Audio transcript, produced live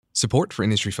Support for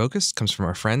Industry Focus comes from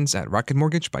our friends at Rocket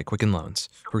Mortgage by Quicken Loans.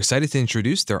 We're excited to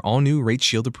introduce their all-new Rate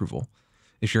Shield approval.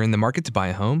 If you're in the market to buy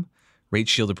a home, Rate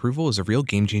Shield approval is a real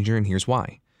game changer, and here's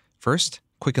why. First,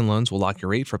 Quicken Loans will lock your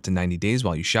rate for up to 90 days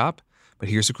while you shop. But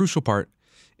here's the crucial part.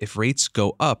 If rates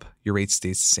go up, your rate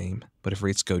stays the same. But if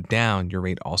rates go down, your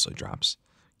rate also drops.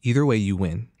 Either way, you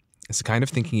win. It's the kind of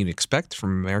thinking you'd expect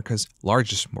from America's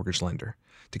largest mortgage lender.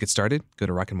 To get started, go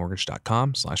to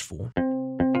rocketmortgage.com/fool.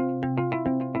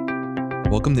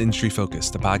 Welcome to Industry Focus,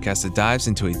 the podcast that dives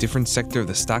into a different sector of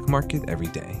the stock market every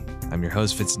day. I'm your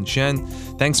host, Vincent Shen.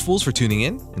 Thanks, fools, for tuning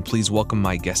in. And please welcome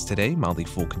my guest today, Motley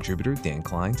Fool contributor Dan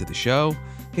Klein, to the show.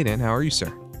 Hey, Dan, how are you,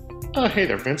 sir? Hey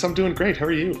there, Vince. I'm doing great. How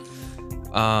are you?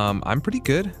 I'm pretty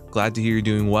good. Glad to hear you're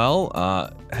doing well.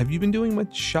 Have you been doing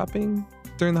much shopping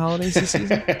during the holidays this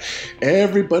season?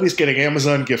 Everybody's getting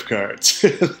Amazon gift cards.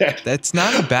 That's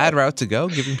not a bad route to go,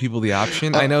 giving people the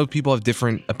option. I know people have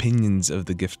different opinions of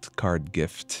the gift card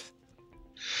gift.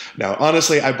 Now,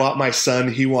 honestly, I bought my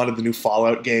son. He wanted the new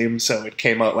Fallout game, so it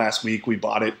came out last week. We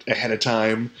bought it ahead of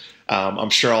time.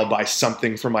 I'm sure I'll buy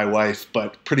something for my wife,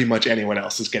 but pretty much anyone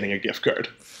else is getting a gift card.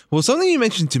 Well, something you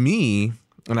mentioned to me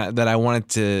that I wanted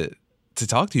to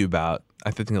talk to you about, I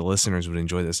think the listeners would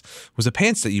enjoy this, was the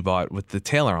pants that you bought with the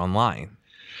tailor online.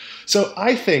 So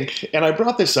I think, and I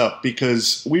brought this up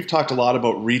because we've talked a lot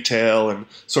about retail and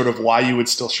sort of why you would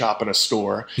still shop in a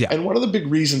store. Yeah. And one of the big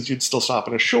reasons you'd still shop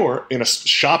in a store,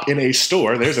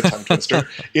 there's a tongue twister,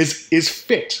 is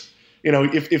fit. You know,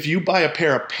 if you buy a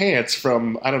pair of pants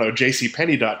from, I don't know,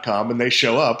 jcpenney.com and they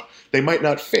show up, they might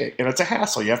not fit, and it's a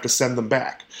hassle. You have to send them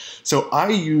back. So I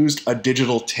used a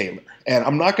digital tailor, and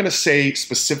I'm not going to say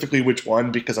specifically which one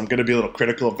because I'm going to be a little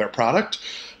critical of their product,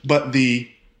 but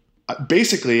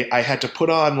basically I had to put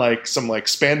on some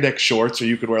spandex shorts, or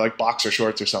you could wear boxer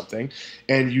shorts or something,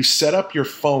 and you set up your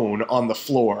phone on the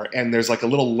floor, and there's a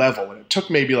little level, and it took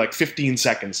maybe 15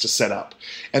 seconds to set up,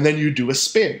 and then you do a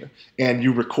spin, and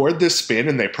you record this spin,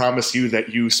 and they promise you that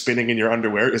you spinning in your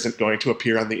underwear isn't going to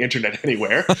appear on the internet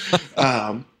anywhere.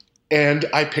 And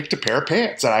I picked a pair of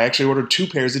pants, and I actually ordered 2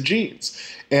 pairs of jeans,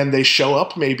 and they show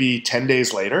up maybe 10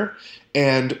 days later.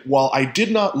 And while I did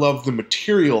not love the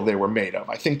material they were made of,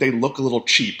 I think they look a little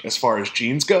cheap as far as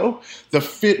jeans go, the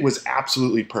fit was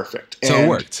absolutely perfect. So it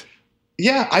worked.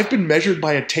 Yeah, I've been measured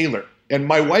by a tailor. And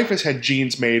my wife has had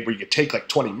jeans made where you take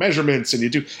 20 measurements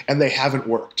and they haven't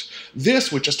worked.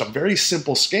 This, with just a very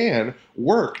simple scan,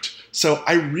 worked. So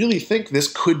I really think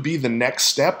this could be the next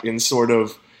step in sort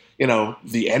of,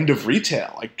 the end of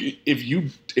retail. If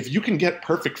you can get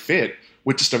perfect fit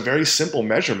with just a very simple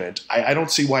measurement, I don't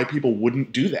see why people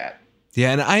wouldn't do that.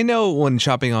 Yeah, and I know when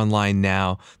shopping online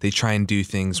now, they try and do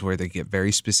things where they get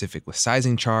very specific with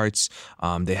sizing charts.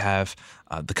 They have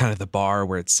the bar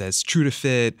where it says true to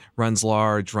fit, runs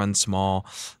large, runs small.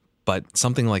 But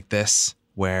something like this,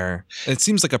 where it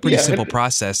seems like a pretty simple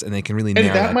process, and they can really narrow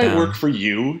that down. And that might work for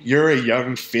you. You're a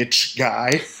young, fit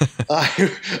guy.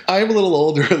 I'm a little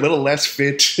older, a little less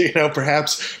fit.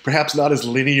 Perhaps not as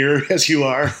linear as you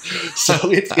are. So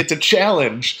it's a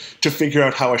challenge to figure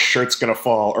out how a shirt's going to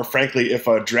fall, or frankly, if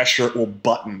a dress shirt will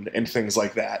button and things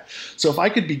like that. So if I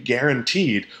could be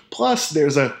guaranteed, plus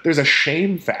there's a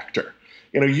shame factor.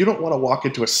 You don't want to walk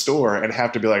into a store and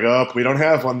have to be oh, we don't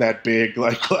have one that big.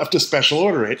 We'll have to special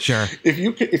order it. Sure. If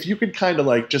you could kind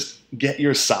of just get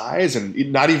your size and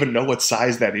not even know what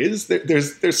size that is,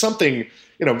 there's something,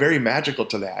 very magical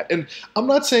to that. And I'm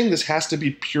not saying this has to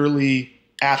be purely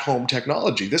at-home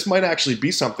technology. This might actually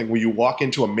be something where you walk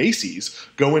into a Macy's,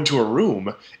 go into a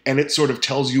room, and it sort of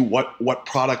tells you what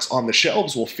products on the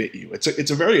shelves will fit you. It's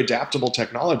a very adaptable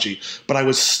technology, but I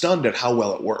was stunned at how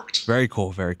well it worked. Very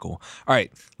cool, very cool. All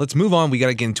right, let's move on. We got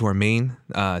to get into our main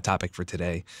topic for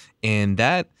today, and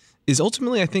that is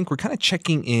ultimately, I think, we're kind of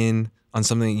checking in on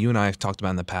something that you and I have talked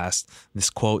about in the past, this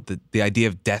quote, the idea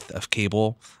of death of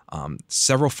cable.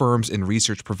 Several firms and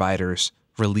research providers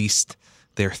released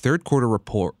their third quarter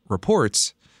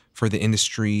reports for the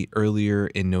industry earlier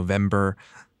in November.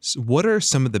 So what are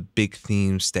some of the big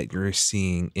themes that you're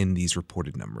seeing in these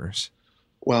reported numbers?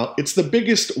 Well, it's the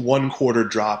biggest one-quarter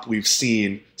drop we've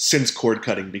seen since cord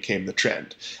cutting became the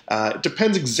trend. It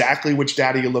depends exactly which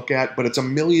data you look at, but it's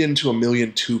 1 million to 1.2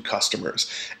 million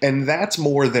customers. And that's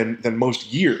more than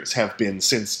most years have been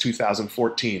since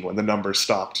 2014 when the numbers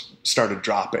started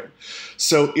dropping.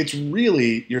 So it's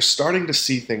really, you're starting to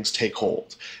see things take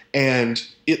hold. And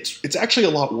it's actually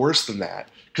a lot worse than that.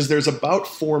 because there's about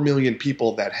 4 million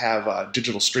people that have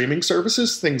digital streaming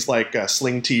services, things like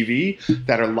Sling TV,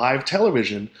 that are live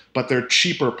television, but they're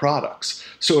cheaper products.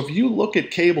 So if you look at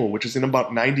cable, which is in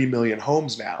about 90 million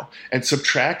homes now, and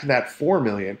subtract that 4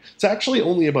 million, it's actually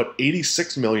only about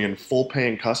 86 million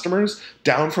full-paying customers,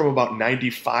 down from about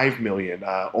 95 million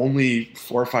only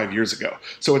 4 or 5 years ago.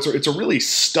 So it's a really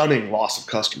stunning loss of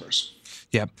customers.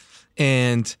 Yeah.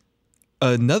 And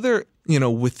another,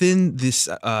 within this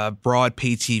broad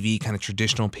pay TV, kind of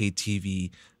traditional pay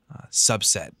TV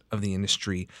subset of the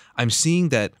industry, I'm seeing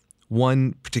that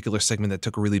one particular segment that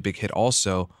took a really big hit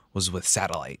also was with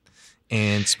satellite.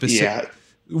 And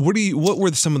what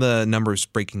were some of the numbers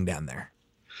breaking down there?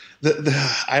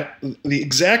 The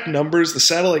exact numbers, the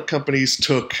satellite companies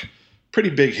took pretty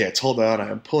big hits. Hold on,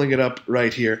 I'm pulling it up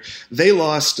right here. They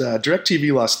lost,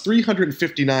 DirecTV lost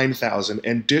 359,000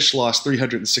 and Dish lost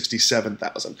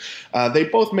 367,000. They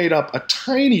both made up a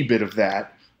tiny bit of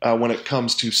that when it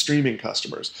comes to streaming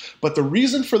customers. But the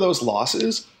reason for those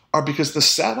losses are because the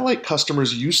satellite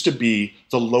customers used to be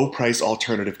the low-price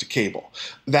alternative to cable.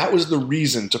 That was the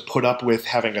reason to put up with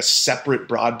having a separate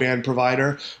broadband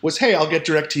provider was, hey, I'll get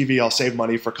DirecTV, I'll save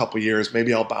money for a couple years,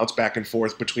 maybe I'll bounce back and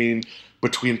forth between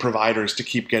providers to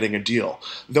keep getting a deal.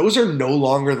 Those are no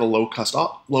longer the low-cost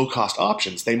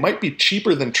options. They might be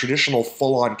cheaper than traditional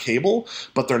full-on cable,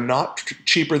 but they're not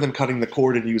cheaper than cutting the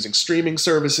cord and using streaming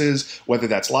services, whether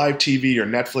that's live TV or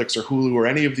Netflix or Hulu or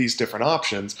any of these different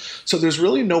options. So there's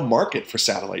really no market for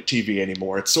satellite TV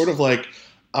anymore. It's sort of like,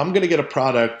 I'm going to get a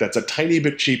product that's a tiny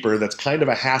bit cheaper, that's kind of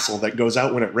a hassle, that goes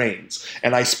out when it rains.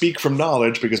 And I speak from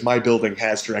knowledge because my building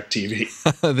has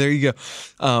DirecTV. There you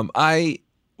go. I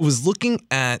was looking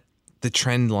at the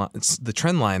trend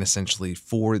line essentially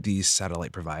for these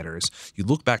satellite providers. You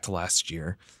look back to last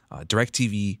year,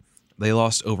 DirecTV, they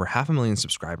lost over 500,000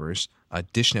 subscribers.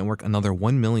 Dish Network, another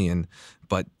 1 million.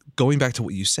 But going back to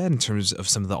what you said in terms of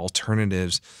some of the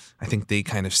alternatives, I think they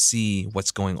kind of see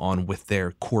what's going on with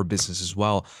their core business as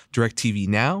well. DirecTV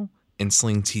Now and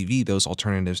Sling TV, those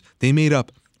alternatives, they made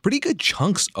up pretty good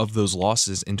chunks of those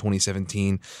losses in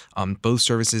 2017. Both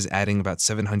services adding about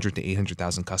 700 to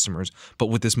 800,000 customers. But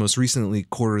with this most recently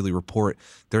quarterly report,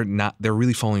 they're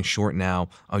really falling short now.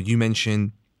 You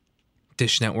mentioned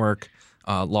Dish Network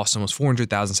lost almost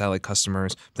 400,000 satellite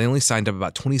customers. They only signed up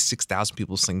about 26,000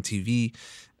 people to Sling TV.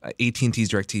 AT&T's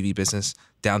DirecTV business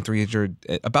down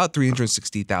about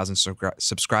 360,000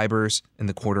 subscribers in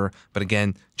the quarter, but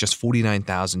again, just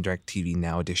 49,000 DirecTV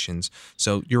Now additions.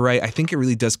 So you're right. I think it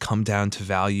really does come down to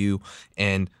value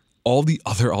and all the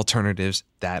other alternatives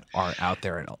that are out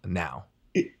there now.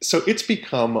 So it's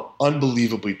become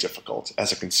unbelievably difficult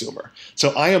as a consumer. So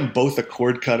I am both a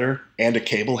cord cutter and a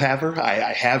cable haver.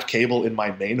 I have cable in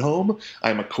my main home.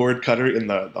 I'm a cord cutter in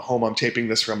the home I'm taping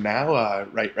this from now,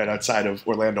 right outside of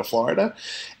Orlando, Florida.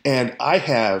 And I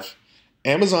have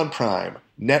Amazon Prime,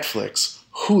 Netflix,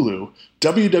 Hulu,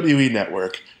 WWE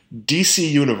Network, DC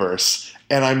Universe,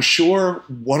 and I'm sure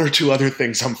one or two other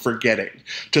things I'm forgetting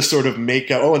to sort of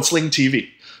make and Sling TV.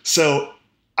 So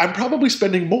I'm probably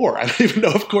spending more. I don't even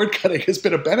know if cord cutting has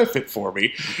been a benefit for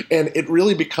me. And it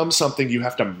really becomes something you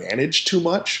have to manage too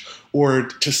much, or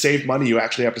to save money, you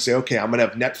actually have to say, okay, I'm going to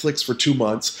have Netflix for 2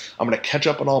 months. I'm going to catch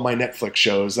up on all my Netflix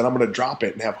shows. Then I'm going to drop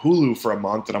it and have Hulu for a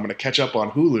month, and I'm going to catch up on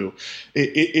Hulu.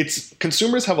 It's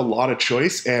consumers have a lot of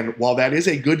choice. And while that is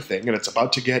a good thing, and it's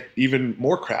about to get even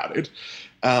more crowded,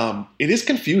 it is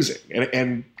confusing.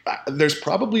 And there's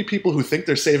probably people who think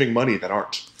they're saving money that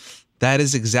aren't. That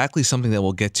is exactly something that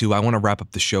we'll get to. I want to wrap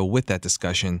up the show with that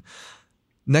discussion.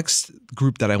 Next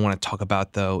group that I want to talk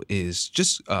about, though, is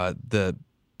just the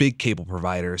big cable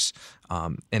providers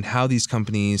and how these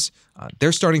companies,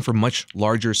 they're starting from much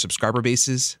larger subscriber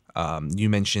bases. You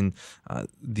mentioned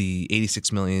the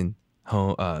 86 million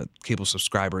cable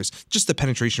subscribers. Just the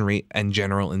penetration rate in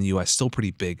general in the U.S. still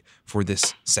pretty big for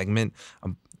this segment.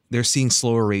 They're seeing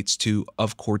slower rates, too,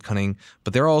 of cord cutting,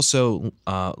 but they're also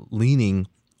leaning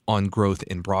on growth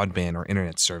in broadband or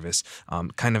internet service,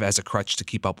 kind of as a crutch to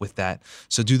keep up with that.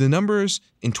 So do the numbers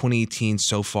in 2018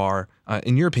 so far,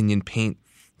 in your opinion, paint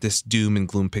this doom and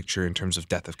gloom picture in terms of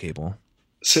death of cable?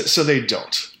 So they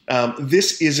don't.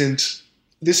 This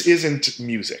isn't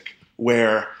music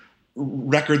where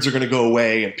records are going to go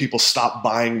away and people stop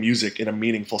buying music in a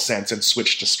meaningful sense and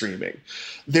switch to streaming.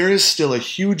 There is still a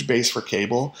huge base for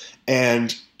cable,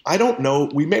 and I don't know,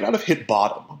 we may not have hit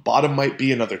bottom. Bottom might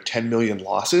be another 10 million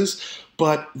losses,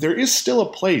 but there is still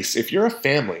a place. If you're a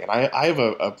family, and I have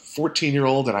a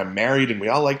 14-year-old and I'm married and we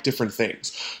all like different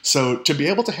things. So to be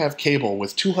able to have cable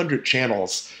with 200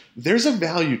 channels, there's a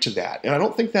value to that. And I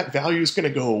don't think that value is going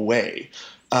to go away.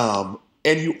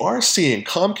 And you are seeing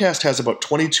Comcast has about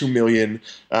 22 million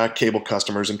cable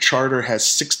customers, and Charter has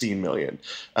 16 million.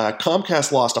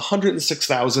 Comcast lost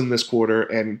 106,000 this quarter,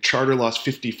 and Charter lost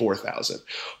 54,000.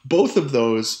 Both of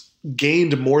those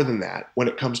gained more than that when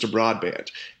it comes to broadband.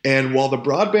 And while the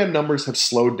broadband numbers have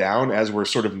slowed down as we're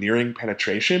sort of nearing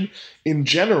penetration, in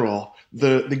general,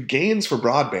 the gains for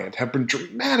broadband have been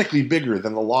dramatically bigger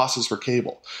than the losses for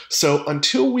cable. So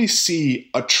until we see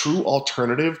a true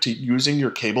alternative to using your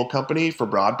cable company for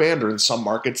broadband, or in some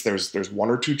markets there's one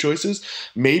or two choices,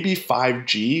 maybe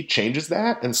 5G changes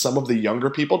that and some of the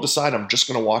younger people decide I'm just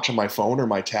going to watch on my phone or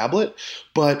my tablet.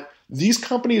 But these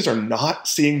companies are not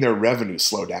seeing their revenue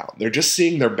slow down. They're just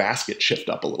seeing their basket shift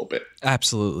up a little bit.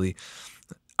 Absolutely.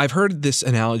 I've heard this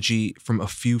analogy from a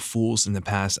few fools in the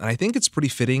past, and I think it's pretty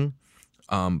fitting.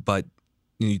 But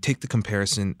you take the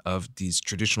comparison of these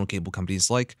traditional cable companies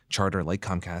like Charter, like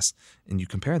Comcast, and you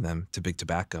compare them to Big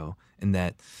Tobacco. In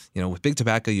that, with Big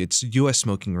Tobacco, it's U.S.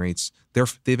 smoking rates.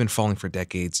 They've been falling for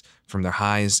decades from their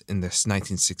highs in the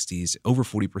 1960s, over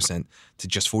 40% to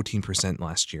just 14%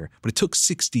 last year. But it took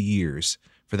 60 years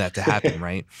for that to happen,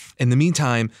 right? In the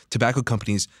meantime, tobacco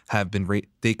companies have been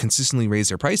they consistently raise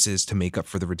their prices to make up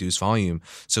for the reduced volume.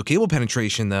 So cable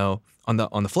penetration, though, on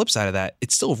the flip side of that,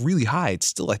 it's still really high. It's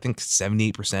still, I think,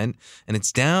 78%, and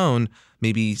it's down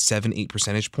maybe 7-8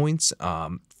 percentage points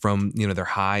from their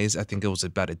highs. I think it was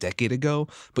about a decade ago.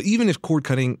 But even if cord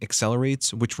cutting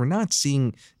accelerates, which we're not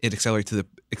seeing it accelerate to the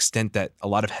extent that a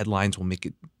lot of headlines will make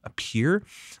it appear,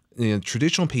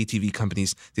 traditional pay TV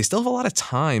companies, they still have a lot of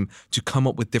time to come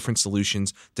up with different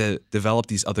solutions to develop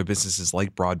these other businesses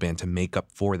like broadband to make up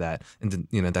for that. And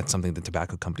that's something that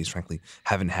tobacco companies, frankly,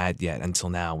 haven't had yet until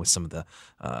now with some of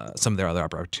their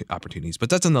other opportunities.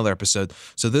 But that's another episode.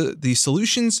 So the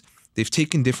solutions, they've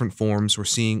taken different forms. We're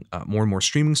seeing more and more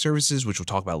streaming services, which we'll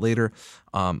talk about later.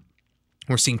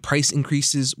 We're seeing price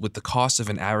increases with the cost of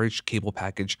an average cable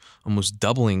package almost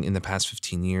doubling in the past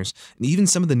 15 years. And even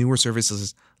some of the newer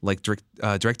services like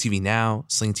DirecTV Now,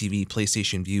 Sling TV,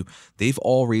 PlayStation Vue, they've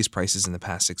all raised prices in the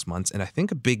past 6 months. And I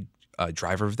think a big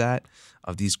driver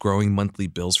of these growing monthly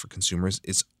bills for consumers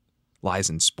lies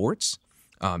in sports.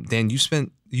 Dan,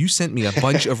 you sent me a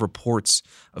bunch of reports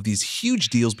of these huge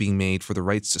deals being made for the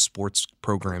rights to sports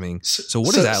programming. So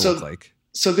what does that look like?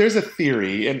 So there's a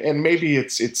theory, and maybe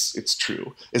it's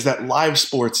true, is that live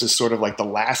sports is sort of like the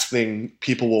last thing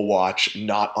people will watch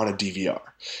not on a DVR,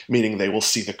 meaning they will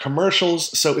see the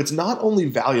commercials. So it's not only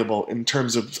valuable in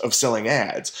terms of selling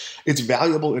ads, it's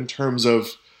valuable in terms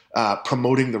of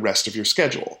promoting the rest of your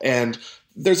schedule. And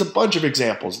there's a bunch of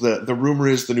examples. The rumor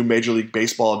is the new Major League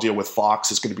Baseball deal with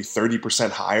Fox is going to be 30%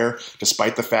 higher,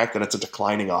 despite the fact that it's a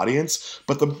declining audience.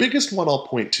 But the biggest one I'll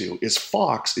point to is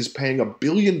Fox is paying $1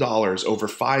 billion over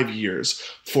 5 years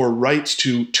for rights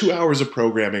to 2 hours of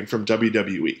programming from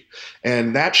WWE.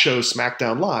 And that show,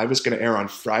 SmackDown Live, is going to air on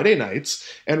Friday nights.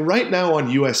 And right now on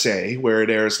USA, where it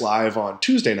airs live on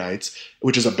Tuesday nights,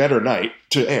 which is a better night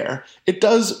to air, it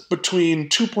does between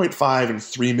 2.5 and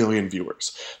 3 million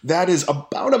viewers. That is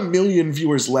about 1 million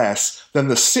viewers less than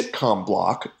the sitcom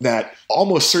block that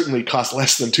almost certainly costs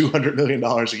less than $200 million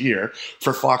a year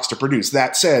for Fox to produce.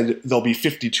 That said, there'll be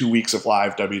 52 weeks of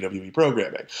live WWE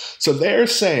programming. So they're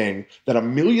saying that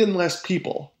 1 million less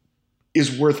people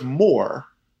is worth more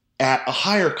at a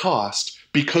higher cost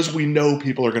because we know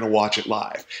people are going to watch it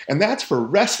live. And that's for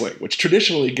wrestling, which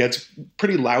traditionally gets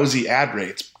pretty lousy ad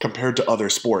rates compared to other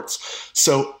sports.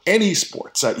 So any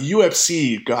sports,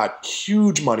 UFC got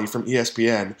huge money from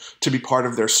ESPN to be part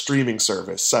of their streaming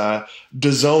service.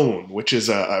 DAZN, which is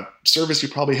a service you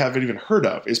probably haven't even heard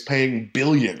of, is paying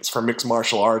billions for mixed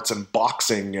martial arts and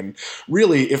boxing. And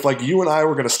really, if like you and I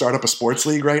were going to start up a sports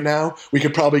league right now, we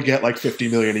could probably get like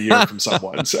 $50 million a year from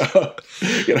someone. So,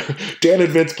 Dan and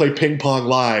Vince play ping pong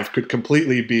live could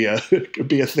completely be a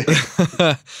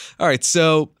thing. All right.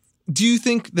 So do you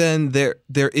think then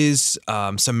there is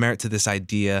some merit to this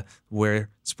idea where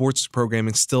sports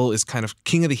programming still is kind of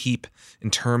king of the heap in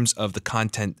terms of the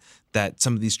content that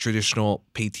some of these traditional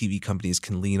pay TV companies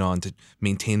can lean on to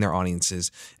maintain their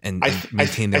audiences and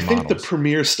maintain their models? I think the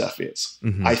premier stuff is.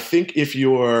 Mm-hmm. I think if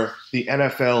you're the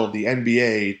NFL, the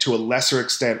NBA, to a lesser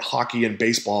extent hockey and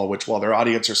baseball, which while their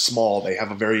audience are small, they have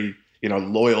a very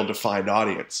loyal, defined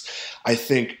audience. I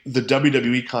think the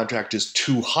WWE contract is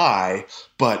too high,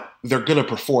 but they're going to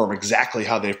perform exactly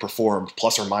how they've performed,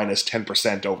 plus or minus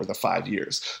 10% over the 5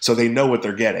 years. So they know what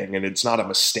they're getting, and it's not a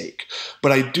mistake.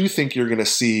 But I do think you're going to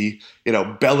see,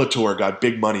 Bellator got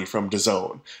big money from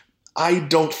DAZN. I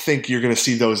don't think you're going to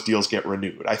see those deals get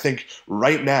renewed. I think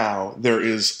right now there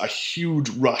is a huge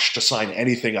rush to sign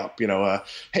anything up.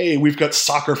 Hey, we've got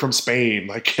soccer from Spain,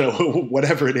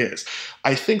 whatever it is.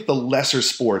 I think the lesser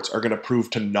sports are going to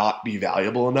prove to not be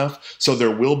valuable enough. So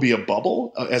there will be a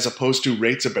bubble as opposed to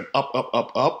rates have been up, up,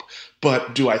 up, up.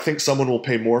 But do I think someone will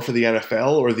pay more for the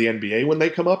NFL or the NBA when they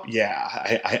come up?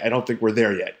 Yeah, I don't think we're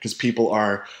there yet because people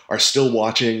are still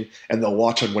watching, and they'll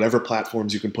watch on whatever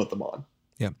platforms you can put them on.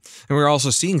 Yeah, and we're also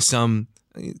seeing some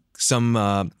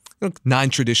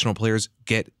non-traditional players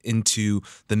get into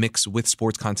the mix with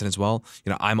sports content as well.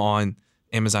 I'm on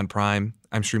Amazon Prime.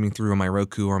 I'm streaming through on my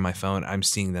Roku or on my phone. I'm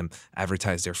seeing them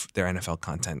advertise their NFL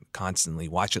content constantly.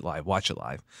 Watch it live.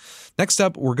 Next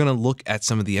up, we're going to look at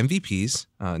some of the MVPs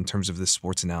in terms of the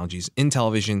sports analogies in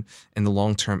television and the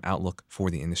long-term outlook for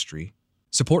the industry.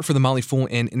 Support for The Motley Fool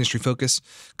and Industry Focus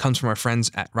comes from our friends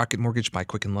at Rocket Mortgage by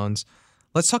Quicken Loans.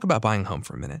 Let's talk about buying a home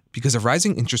for a minute. Because of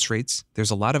rising interest rates,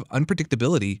 there's a lot of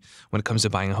unpredictability when it comes to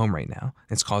buying a home right now.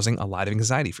 It's causing a lot of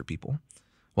anxiety for people.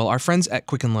 Well, our friends at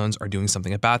Quicken Loans are doing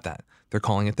something about that. They're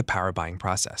calling it the power buying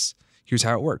process. Here's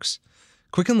how it works.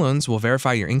 Quicken Loans will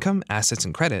verify your income, assets,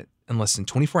 and credit in less than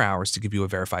 24 hours to give you a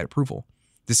verified approval.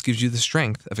 This gives you the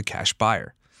strength of a cash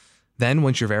buyer. Then,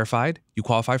 once you're verified, you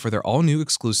qualify for their all-new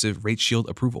exclusive Rate Shield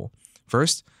approval.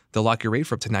 First, they'll lock your rate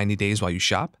for up to 90 days while you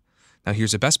shop. Now,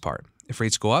 here's the best part. If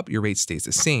rates go up, your rate stays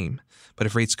the same. But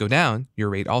if rates go down, your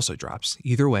rate also drops.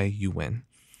 Either way, you win.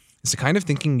 It's the kind of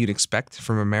thinking you'd expect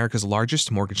from America's largest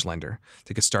mortgage lender.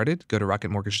 To get started, go to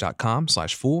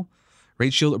rocketmortgage.com/fool.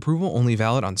 Rate Shield approval only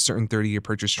valid on certain 30-year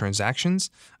purchase transactions.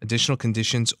 Additional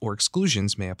conditions or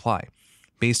exclusions may apply.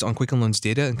 Based on Quicken Loans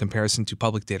data in comparison to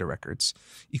public data records.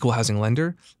 Equal housing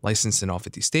lender, licensed in all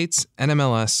 50 states,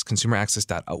 NMLS,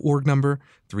 consumeraccess.org number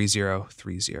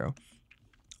 3030.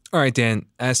 All right, Dan,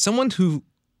 as someone who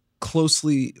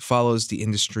closely follows the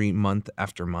industry month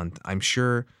after month, I'm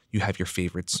sure you have your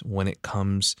favorites when it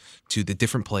comes to the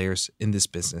different players in this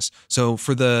business. So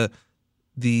for the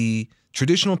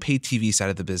traditional paid TV side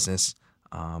of the business,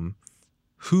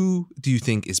 who do you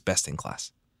think is best in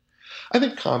class? I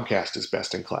think Comcast is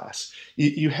best in class.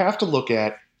 You have to look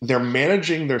at they're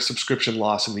managing their subscription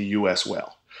loss in the U.S.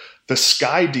 well. The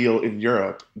Sky deal in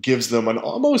Europe gives them an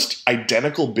almost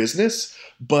identical business,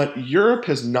 but Europe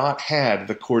has not had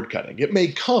the cord cutting. It may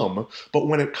come, but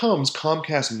when it comes,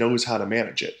 Comcast knows how to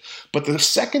manage it. But the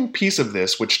second piece of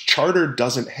this, which Charter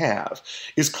doesn't have,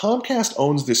 is Comcast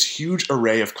owns this huge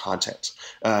array of content.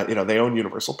 They own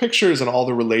Universal Pictures and all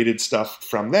the related stuff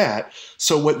from that.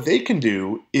 So what they can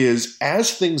do is,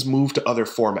 as things move to other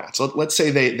formats, let's say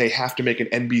they have to make an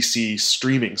NBC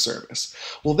streaming service.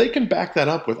 Well, they can back that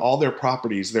up with all their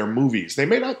properties, their movies. They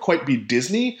may not quite be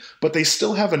Disney, but they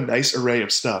still have a nice array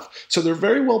of stuff. So they're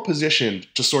very well positioned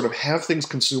to sort of have things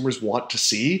consumers want to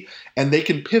see, and they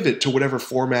can pivot to whatever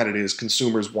format it is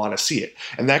consumers want to see it.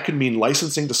 And that could mean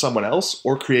licensing to someone else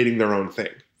or creating their own thing.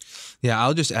 Yeah,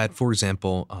 I'll just add, for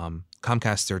example,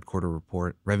 Comcast's third quarter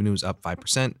report, revenue is up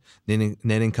 5%,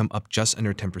 net income up just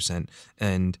under 10%.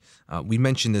 And we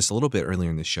mentioned this a little bit earlier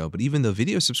in the show, but even though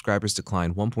video subscribers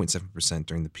declined 1.7%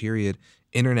 during the period,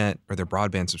 internet or their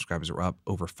broadband subscribers were up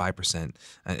over 5%.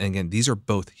 And again, these are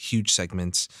both huge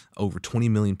segments. Over 20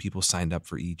 million people signed up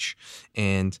for each.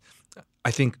 And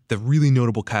I think the really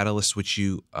notable catalyst, which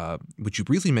you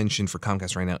briefly mentioned for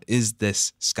Comcast right now, is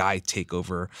this Sky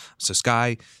takeover. So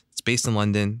Sky, it's based in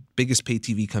London, biggest pay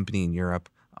TV company in Europe.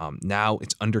 Now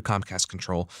it's under Comcast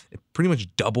control. It pretty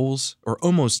much doubles or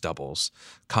almost doubles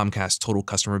Comcast's total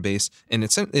customer base, and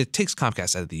it takes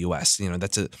Comcast out of the U.S.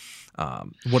 That's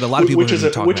what a lot of people which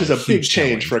is a big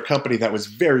change for a company that was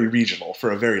very regional for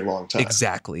a very long time.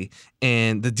 Exactly,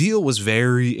 and the deal was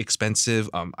very expensive.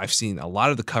 I've seen a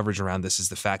lot of the coverage around this is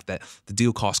the fact that the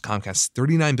deal cost Comcast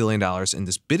 $39 billion in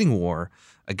this bidding war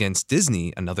against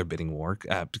Disney, another bidding war,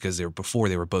 because they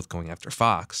were both going after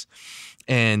Fox.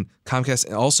 And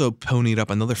Comcast also ponied up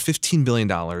another $15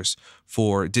 billion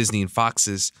for Disney and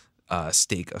Fox's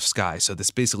stake of Sky. So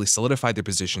this basically solidified their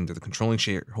position. They're the controlling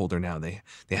shareholder now. They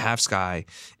have Sky.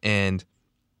 And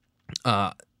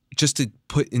just to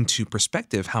put into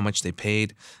perspective how much they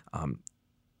paid,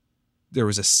 there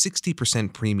was a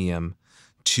 60% premium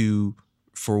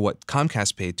for what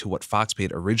Comcast paid to what Fox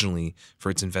paid originally for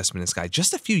its investment in Sky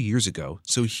just a few years ago.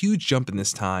 So a huge jump in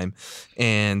this time.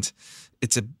 And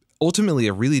it's ultimately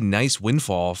a really nice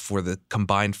windfall for the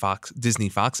combined Disney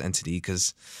Fox entity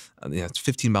because it's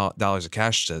 $15 of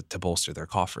cash to bolster their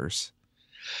coffers.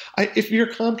 If you're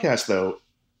Comcast, though,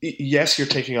 yes, you're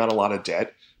taking on a lot of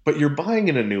debt, but you're buying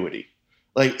an annuity.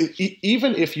 Like,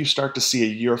 even if you start to see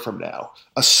a year from now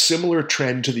a similar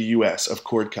trend to the US of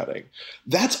cord cutting,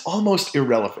 that's almost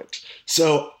irrelevant.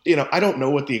 So, I don't know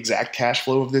what the exact cash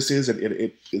flow of this is,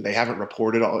 and they haven't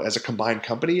reported as a combined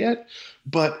company yet,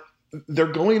 but they're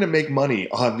going to make money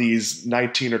on these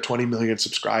 19 or 20 million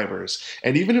subscribers.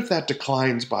 And even if that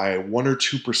declines by 1 or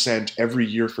 2% every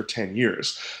year for 10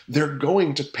 years, they're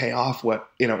going to pay off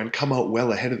and come out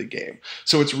well ahead of the game.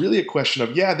 So it's really a question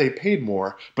of, they paid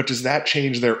more, but does that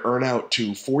change their earnout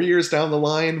to 4 years down the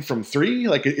line from 3?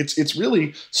 Like, it's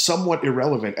really somewhat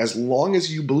irrelevant as long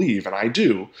as you believe, and I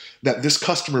do, that this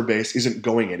customer base isn't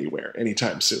going anywhere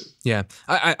anytime soon. Yeah,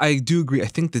 I do agree. I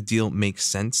think the deal makes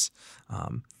sense.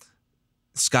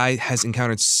 Sky has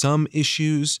encountered some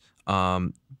issues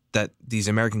that these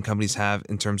American companies have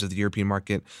in terms of the European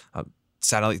market.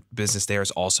 Satellite business there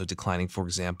is also declining, for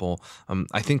example.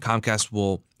 I think Comcast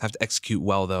will have to execute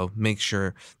well, though, make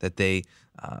sure that they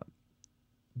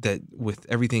that with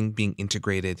everything being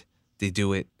integrated, they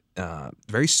do it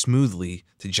very smoothly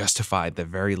to justify the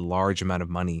very large amount of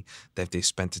money that they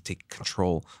spent to take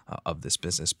control of this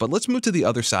business. But let's move to the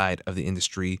other side of the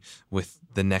industry with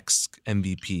the next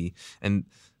MVP. And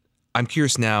I'm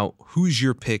curious now, who's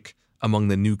your pick among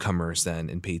the newcomers then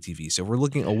in pay TV? So we're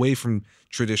looking away from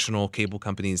traditional cable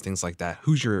companies, things like that.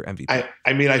 Who's your MVP?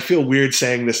 I feel weird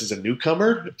saying this is a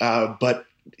newcomer, but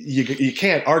you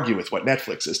can't argue with what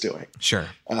Netflix is doing. Sure.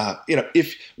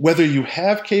 If whether you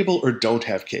have cable or don't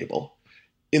have cable,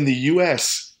 in the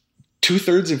U.S.,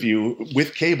 2/3 of you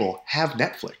with cable have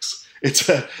Netflix.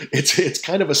 It's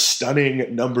kind of a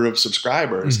stunning number of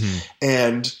subscribers,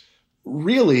 and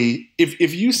really,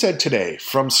 if you said today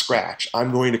from scratch,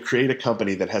 I'm going to create a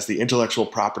company that has the intellectual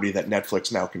property that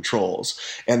Netflix now controls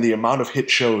and the amount of hit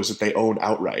shows that they own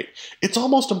outright, it's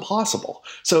almost impossible.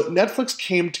 So Netflix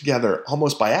came together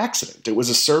almost by accident. It was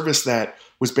a service that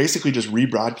was basically just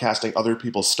rebroadcasting other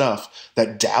people's stuff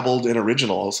that dabbled in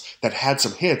originals that had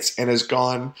some hits and has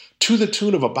gone to the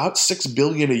tune of about $6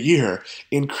 billion a year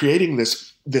in creating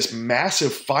this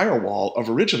massive firewall of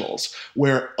originals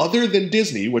where, other than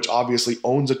Disney, which obviously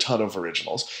owns a ton of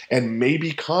originals, and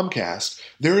maybe Comcast,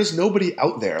 there is nobody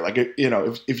out there. Like,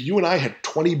 if you and I had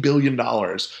 $20 billion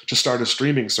to start a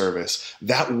streaming service,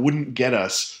 that wouldn't get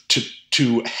us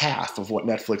to half of what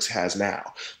Netflix has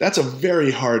now. That's a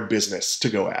very hard business to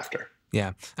go after.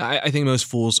 Yeah, I think most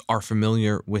fools are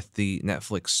familiar with the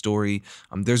Netflix story.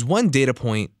 There's one data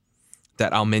point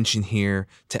that I'll mention here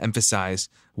to emphasize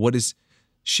what is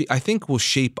I think will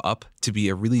shape up to be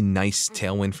a really nice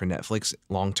tailwind for Netflix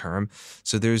long term.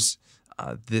 So there's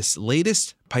this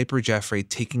latest Piper Jaffray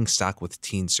Taking Stock with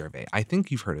Teens survey. I think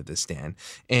you've heard of this, Dan.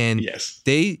 And yes,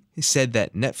 they said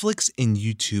that Netflix and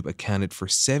YouTube accounted for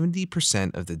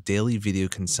 70% of the daily video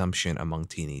consumption among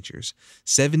teenagers.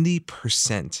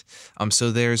 70%.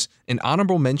 So there's an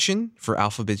honorable mention for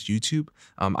Alphabet's YouTube.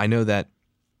 I know that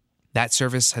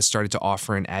service has started to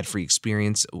offer an ad-free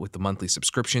experience with the monthly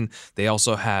subscription. They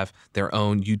also have their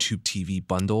own YouTube TV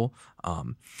bundle.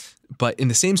 But in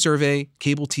the same survey,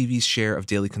 cable TV's share of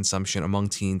daily consumption among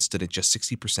teens stood at just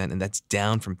 60%, and that's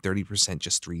down from 30%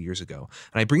 just 3 years ago.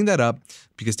 And I bring that up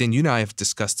because, Dan, you and I have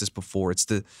discussed this before. It's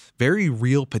the very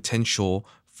real potential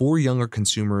for younger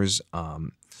consumers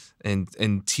and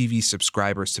TV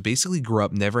subscribers to basically grow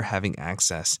up never having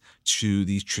access to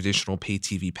these traditional pay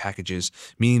TV packages,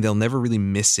 meaning they'll never really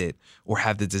miss it or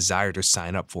have the desire to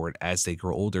sign up for it as they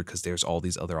grow older because there's all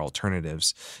these other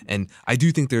alternatives. And I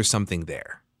do think there's something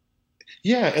there.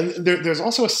 Yeah, and there's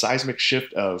also a seismic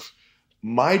shift of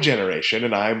my generation,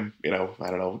 and I'm,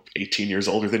 18 years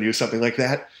older than you, something like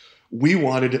that. We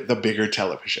wanted the bigger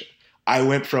television. I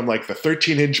went from like the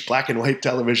 13-inch black and white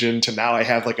television to now I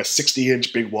have like a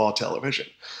 60-inch big wall television.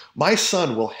 My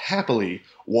son will happily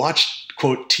watch,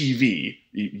 quote, TV,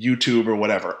 YouTube or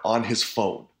whatever, on his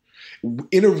phone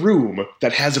in a room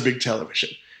that has a big television,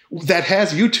 that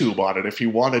has YouTube on it if he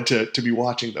wanted to be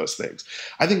watching those things.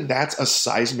 I think that's a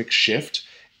seismic shift.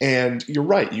 And you're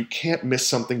right, you can't miss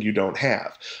something you don't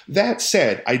have. That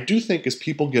said, I do think as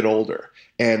people get older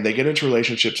and they get into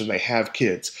relationships and they have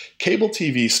kids, cable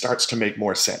TV starts to make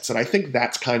more sense. And I think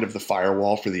that's kind of the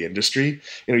firewall for the industry.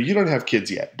 You don't have kids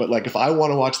yet, but like if I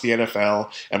want to watch the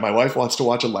NFL and my wife wants to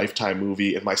watch a Lifetime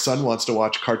movie and my son wants to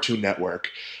watch Cartoon Network,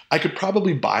 I could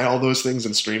probably buy all those things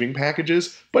in streaming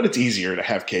packages, but it's easier to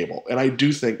have cable. And I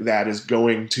do think that is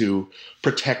going to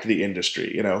protect the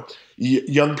industry.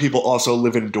 Young people also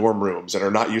live in dorm rooms and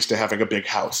are not used to having a big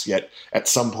house, yet at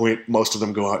some point, most of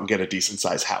them go out and get a decent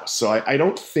sized house. So I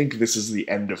don't think this is the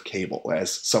end of cable,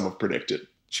 as some have predicted.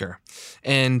 Sure.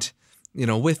 And,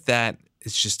 with that,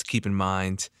 it's just to keep in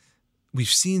mind, we've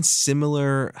seen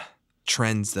similar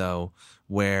trends, though,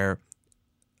 where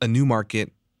a new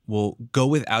market will go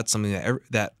without something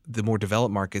that the more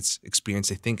developed markets experience.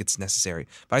 They think it's necessary.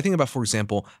 But I think about, for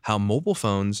example, how mobile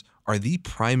phones are the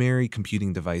primary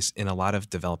computing device in a lot of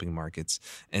developing markets.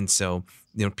 And so,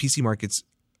 PC markets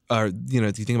are,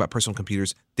 if you think about personal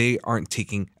computers, they aren't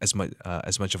taking as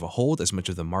much of a hold, as much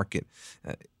of the market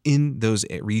in those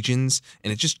regions.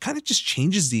 And it just kind of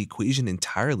changes the equation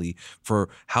entirely for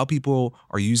how people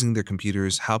are using their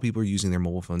computers, how people are using their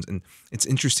mobile phones. And it's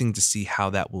interesting to see how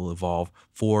that will evolve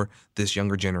for this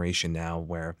younger generation now,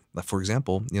 where, for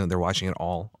example, they're watching it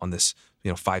all on this,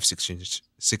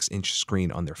 6-inch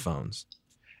screen on their phones.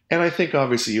 And I think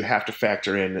obviously you have to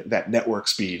factor in that network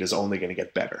speed is only going to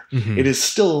get better. Mm-hmm. It is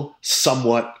still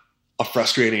somewhat a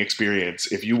frustrating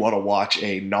experience if you want to watch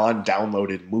a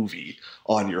non-downloaded movie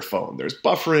on your phone. There's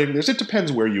buffering. It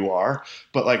depends where you are.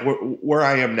 But like where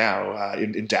I am now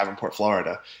in Davenport,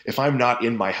 Florida, if I'm not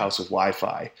in my house with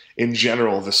Wi-Fi, in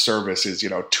general, the service is,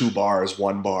 2 bars,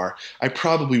 1 bar. I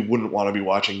probably wouldn't want to be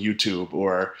watching YouTube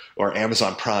or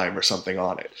Amazon Prime or something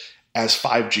on it. As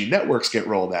 5G networks get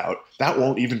rolled out, that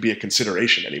won't even be a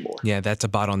consideration anymore. Yeah, that's a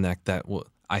bottleneck that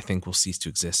I think will cease to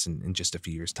exist in just a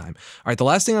few years' time. All right, the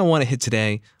last thing I want to hit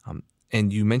today,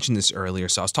 and you mentioned this earlier,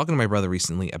 so I was talking to my brother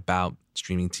recently about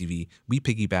streaming TV. We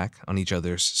piggyback on each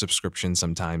other's subscriptions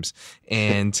sometimes,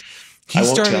 and he's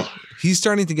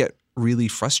starting to get really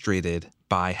frustrated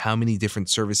by how many different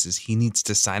services he needs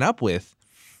to sign up with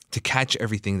to catch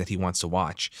everything that he wants to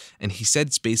watch. And he said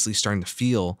it's basically starting to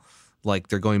feel like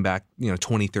they're going back,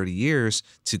 20, 30 years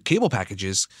to cable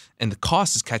packages, and the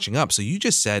cost is catching up. So you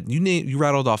just said, you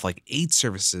rattled off like 8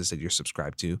 services that you're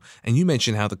subscribed to, and you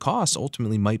mentioned how the cost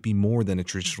ultimately might be more than a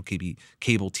traditional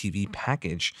cable TV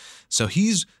package. So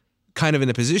he's kind of in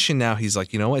a position now, he's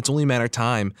like, it's only a matter of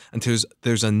time until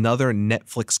there's another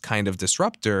Netflix kind of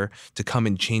disruptor to come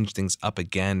and change things up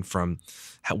again from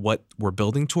what we're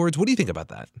building towards. What do you think about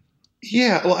that?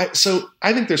 Yeah, well, so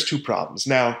I think there's 2 problems.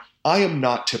 Now, I am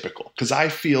not typical because I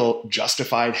feel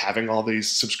justified having all these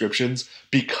subscriptions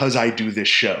because I do this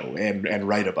show and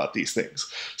write about these things.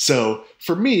 So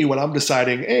for me, when I'm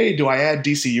deciding, hey, do I add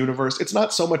DC Universe? It's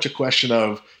not so much a question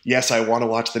of, yes, I want to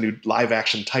watch the new live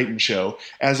action Titan show,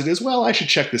 as it is, well, I should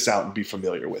check this out and be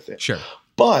familiar with it. Sure.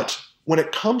 But when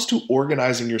it comes to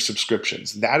organizing your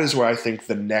subscriptions, that is where I think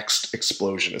the next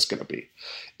explosion is going to be.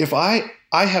 If I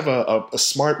have a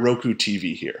smart Roku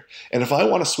TV here, and if I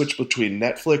want to switch between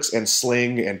Netflix and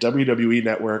Sling and WWE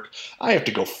Network, I have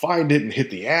to go find it and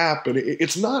hit the app, and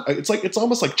it's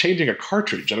almost like changing a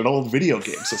cartridge in an old video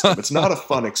game system. It's not a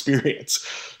fun experience.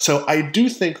 So I do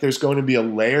think there's going to be a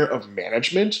layer of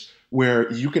management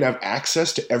where you can have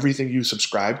access to everything you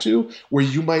subscribe to, where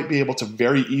you might be able to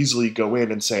very easily go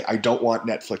in and say, I don't want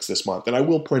Netflix this month. And I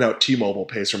will point out T-Mobile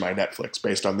pays for my Netflix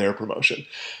based on their promotion.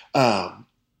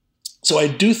 So I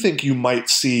do think you might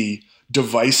see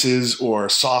devices or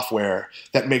software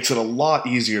that makes it a lot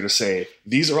easier to say,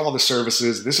 these are all the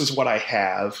services, this is what I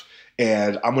have,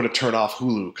 and I'm going to turn off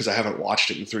Hulu because I haven't watched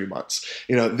it in 3 months.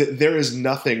 There is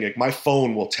nothing, like my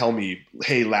phone will tell me,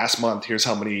 hey, last month, here's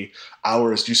how many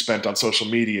hours you spent on social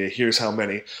media, here's how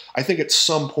many. I think at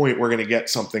some point we're going to get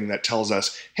something that tells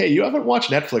us, hey, you haven't watched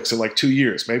Netflix in like 2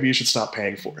 years. Maybe you should stop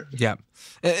paying for it. Yeah.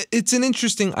 It's an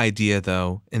interesting idea,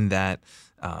 though, in that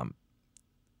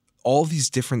all these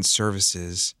different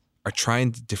services are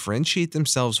trying to differentiate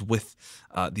themselves with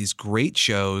these great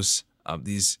shows,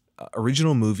 these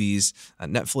original movies,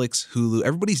 Netflix, Hulu,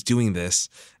 everybody's doing this.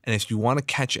 And if you want to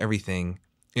catch everything,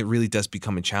 it really does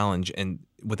become a challenge. And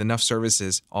with enough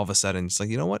services, all of a sudden, it's like,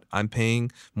 you know what? I'm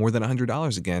paying more than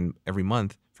 $100 again every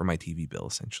month for my TV bill,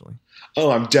 essentially. Oh,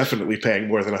 I'm definitely paying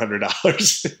more than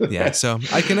 $100. Yeah, so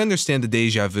I can understand the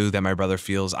deja vu that my brother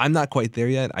feels. I'm not quite there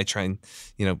yet. I try and,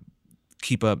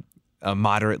 keep a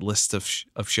moderate list of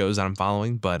shows that I'm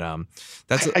following, but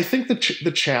that's. I think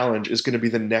the challenge is going to be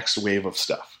the next wave of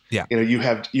stuff. Yeah, you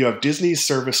have Disney's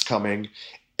service coming.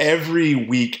 Every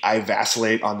week I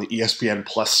vacillate on the ESPN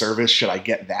Plus service. Should I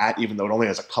get that, even though it only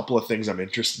has a couple of things I'm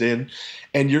interested in?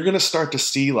 And you're going to start to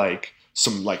see like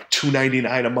some like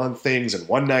 $2.99 a month things and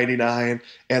 $1.99,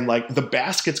 and like the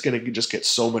basket's going to just get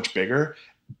so much bigger.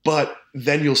 But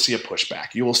then you'll see a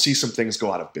pushback. You will see some things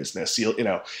go out of business.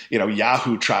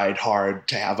 Yahoo tried hard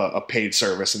to have a paid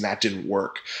service and that didn't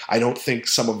work. I don't think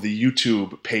some of the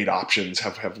YouTube paid options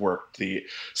have worked.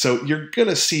 So you're going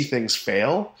to see things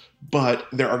fail, but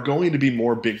there are going to be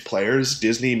more big players,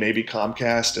 Disney, maybe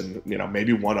Comcast, and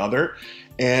maybe one other.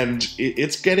 And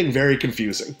it's getting very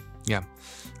confusing. Yeah.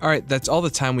 All right. That's all the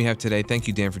time we have today. Thank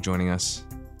you, Dan, for joining us.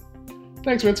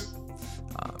 Thanks, Vince.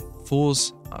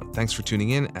 Fools, thanks for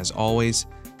tuning in. As always,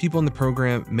 people in the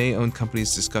program may own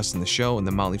companies discussed in the show, and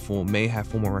the Motley Fool may have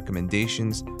formal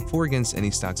recommendations for or against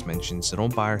any stocks mentioned, so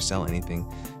don't buy or sell anything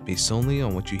based solely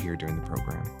on what you hear during the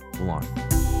program. Fool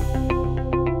on.